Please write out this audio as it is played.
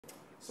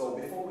So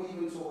before we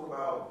even talk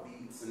about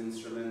beats and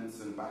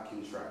instruments and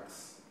backing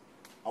tracks,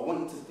 I want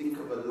you to think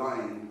of a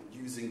line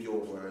using your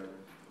word.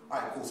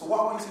 Alright, cool. So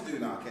what I want you to do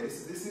now, okay,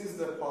 this is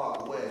the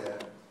part where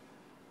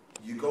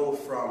you go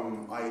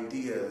from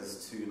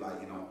ideas to,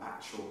 like, you know,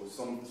 actual,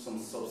 some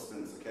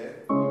substance, okay?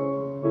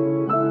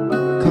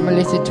 Come and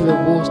listen to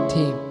a Wolves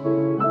team.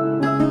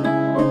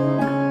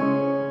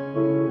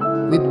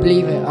 We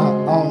believe in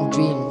our own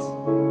dreams.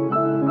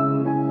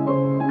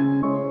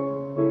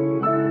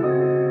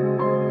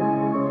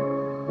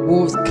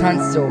 Wolves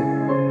Council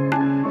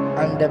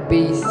and the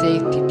B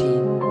Safety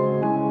Team.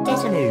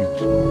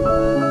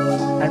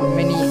 And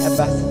many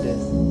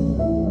ambassadors.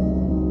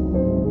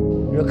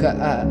 Look at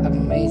our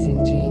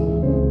amazing dream.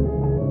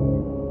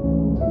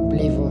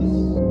 Believe us.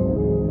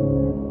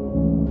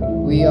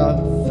 We are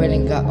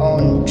filling our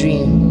own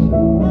dream.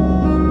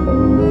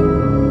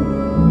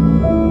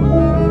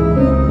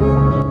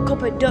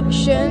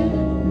 Co-production.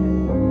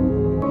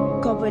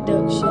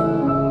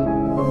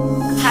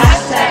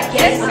 Hashtag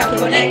yes, I'm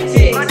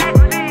connected.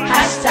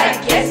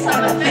 Hashtag yes,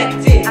 I'm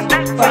affected.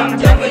 From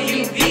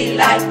WV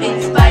life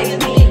inspires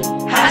me.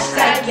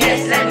 Hashtag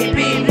yes, let me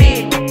be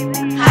me.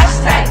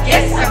 Hashtag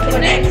yes, I'm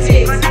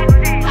connected.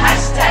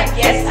 Hashtag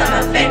yes, I'm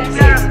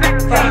affected.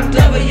 From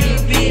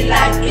WV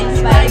life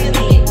inspires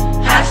me.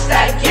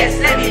 Hashtag yes,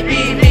 let me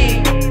be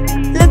me.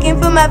 Looking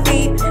for my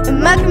feet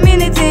in my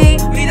community.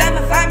 Without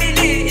my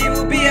family, it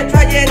will be a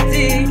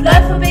tragedy.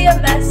 Life will be a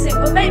mess, it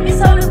will make me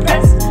so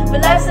depressed.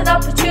 But life's an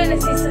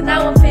opportunity, so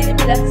now I'm feeling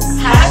blessed.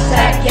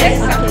 Hashtag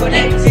yes, I'm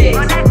connected.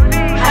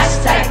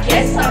 Hashtag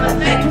yes, I'm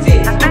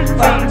affected.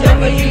 From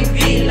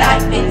WV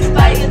life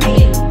inspires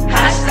me.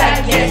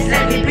 Hashtag yes,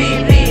 let me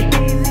be me.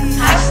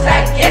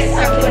 Hashtag yes,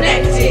 I'm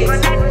connected.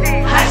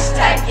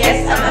 Hashtag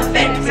yes, I'm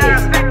affected.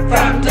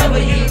 From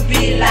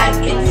WV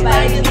life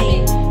inspires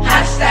me.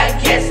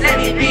 Hashtag yes, let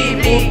me be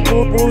me.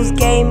 Wolves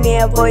gave me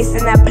a voice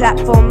in that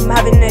platform.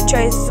 Having a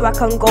choice so I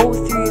can go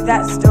through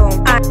that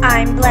storm.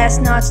 I'm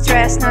blessed, not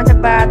stressed, not a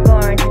bad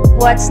born.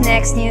 What's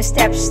next? New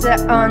steps, the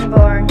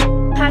unborn.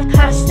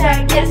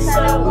 Hashtag yes,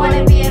 I don't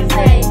wanna be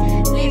afraid.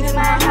 Leaving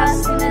my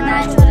house in the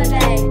night or the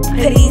day.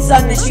 Police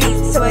on the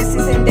streets, so it's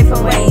in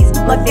different ways.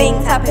 More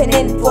things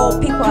happening for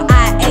people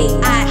I aid.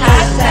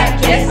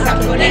 Hashtag yes,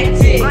 I'm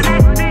connected.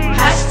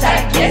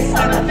 Hashtag yes,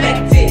 I'm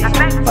affected.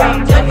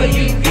 From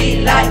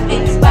WV life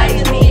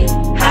inspires me.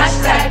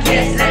 Hashtag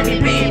yes, let me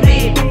be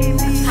me.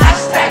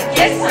 Hashtag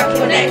yes, I'm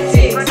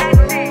connected.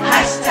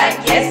 Hashtag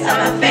yes,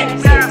 I'm affected.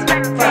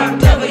 From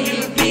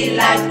WV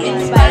life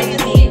inspires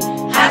me.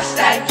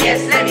 Hashtag yes,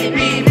 let me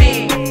be me.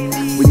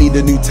 We need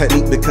a new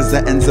technique because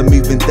the ends are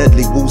moving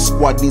deadly. Wolf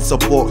squad needs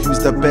support, who's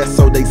the best,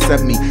 so they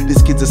sent me.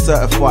 These kids are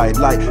certified,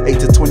 like 8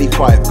 to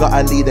 25.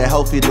 Gotta lead a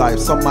healthy life,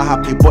 some are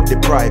happy but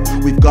deprived.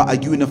 We've gotta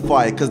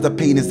unify, cause the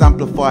pain is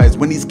amplified.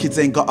 When these kids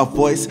ain't got a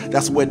voice,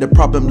 that's where the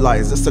problem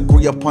lies. Let's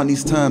agree upon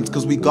these terms,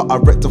 cause we gotta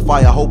rectify.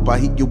 I hope I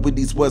hit you with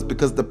these words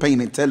because the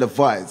pain ain't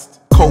televised.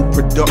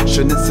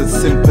 Co-production, it's as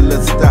simple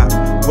as that.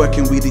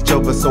 Working with each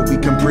other so we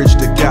can bridge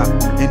the gap.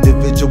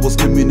 Individuals,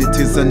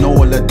 communities and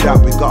all of that.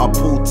 We gotta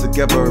pull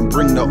together and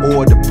bring the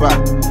order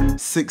back.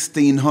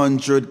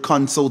 1600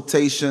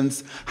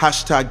 consultations.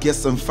 Hashtag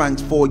yes and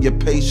thanks for your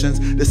patience.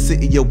 The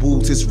city of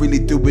Wolves is really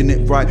doing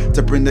it right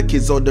to bring the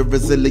kids all the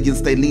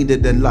resilience they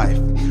needed in life.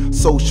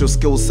 Social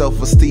skills,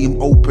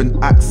 self-esteem,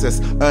 open access,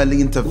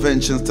 early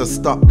interventions to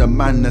stop the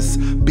madness.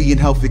 Being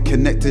healthy,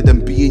 connected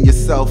and being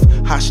yourself.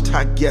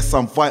 Hashtag yes,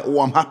 I'm vital,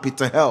 I'm happy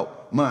to help.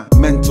 My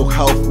mental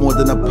health more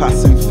than a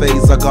passing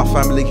phase. I got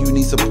family who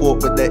need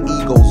support but their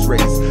egos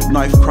raised.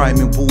 Knife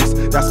crime in Wolves,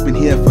 that's been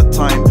here for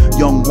time.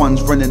 Young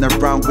ones running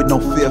around with no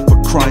fear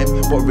for crime.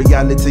 But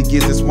reality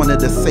is it's one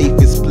of the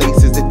safest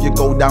places. If you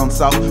go down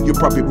south, you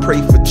probably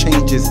pray for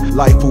changes.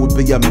 Life would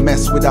be a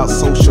mess without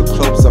social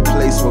clubs. A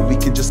place where we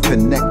can just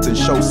connect and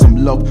show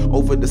some love.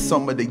 Over the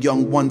summer the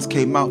young ones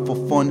came out for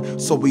fun,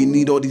 so we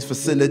need all these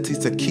facilities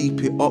to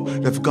keep it up.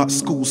 They've got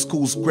school's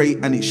great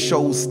and it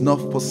shows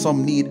enough. But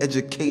some need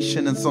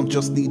education and some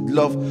just need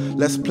love.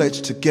 Let's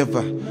pledge together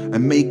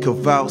and make a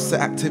vow.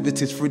 Set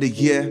activities through the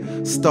year,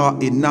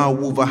 starting now.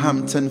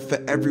 Wolverhampton, for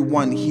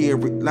everyone, hear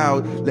it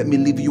loud. Let me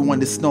leave you on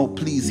this note,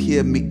 please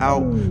hear me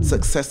out.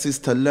 Success is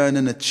to learn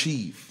and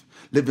achieve,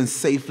 living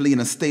safely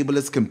and as stable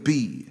as can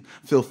be.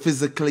 Feel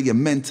physically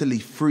and mentally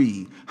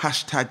free.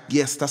 Hashtag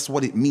yes, that's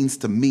what it means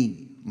to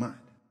me. Man.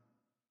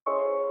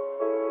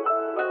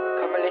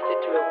 Come and listen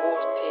to a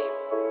Wolves team.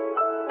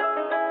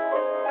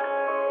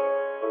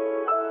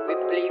 We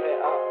believe in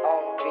our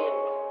own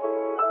dreams.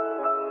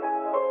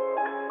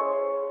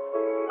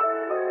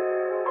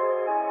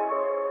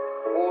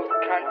 Wolves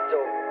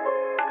Council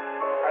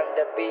and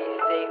the B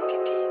Safety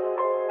Team.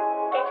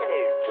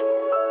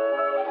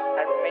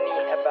 And many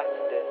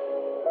ambassadors.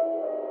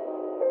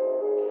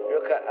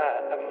 Look at our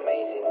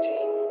amazing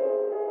dream.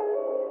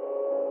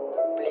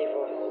 Believe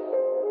us.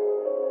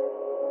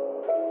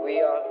 We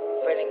are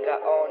filling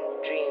our own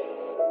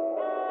dreams.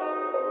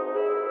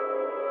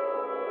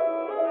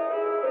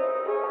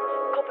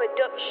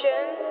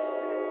 Co-production.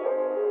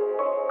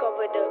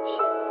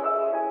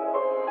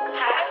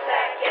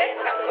 Hashtag yes,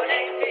 I'm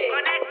connected.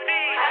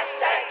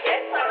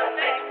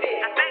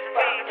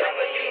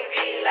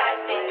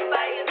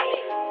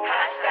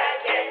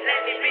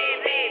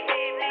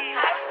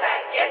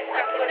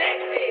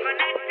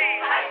 connected.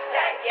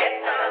 Hashtag yes,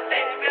 I'm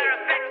affected.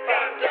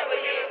 From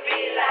WV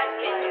Life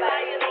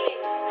inspire me.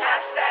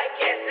 Hashtag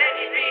yes, let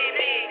it be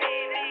me.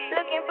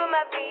 Looking for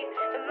my feet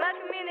in my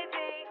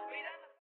community.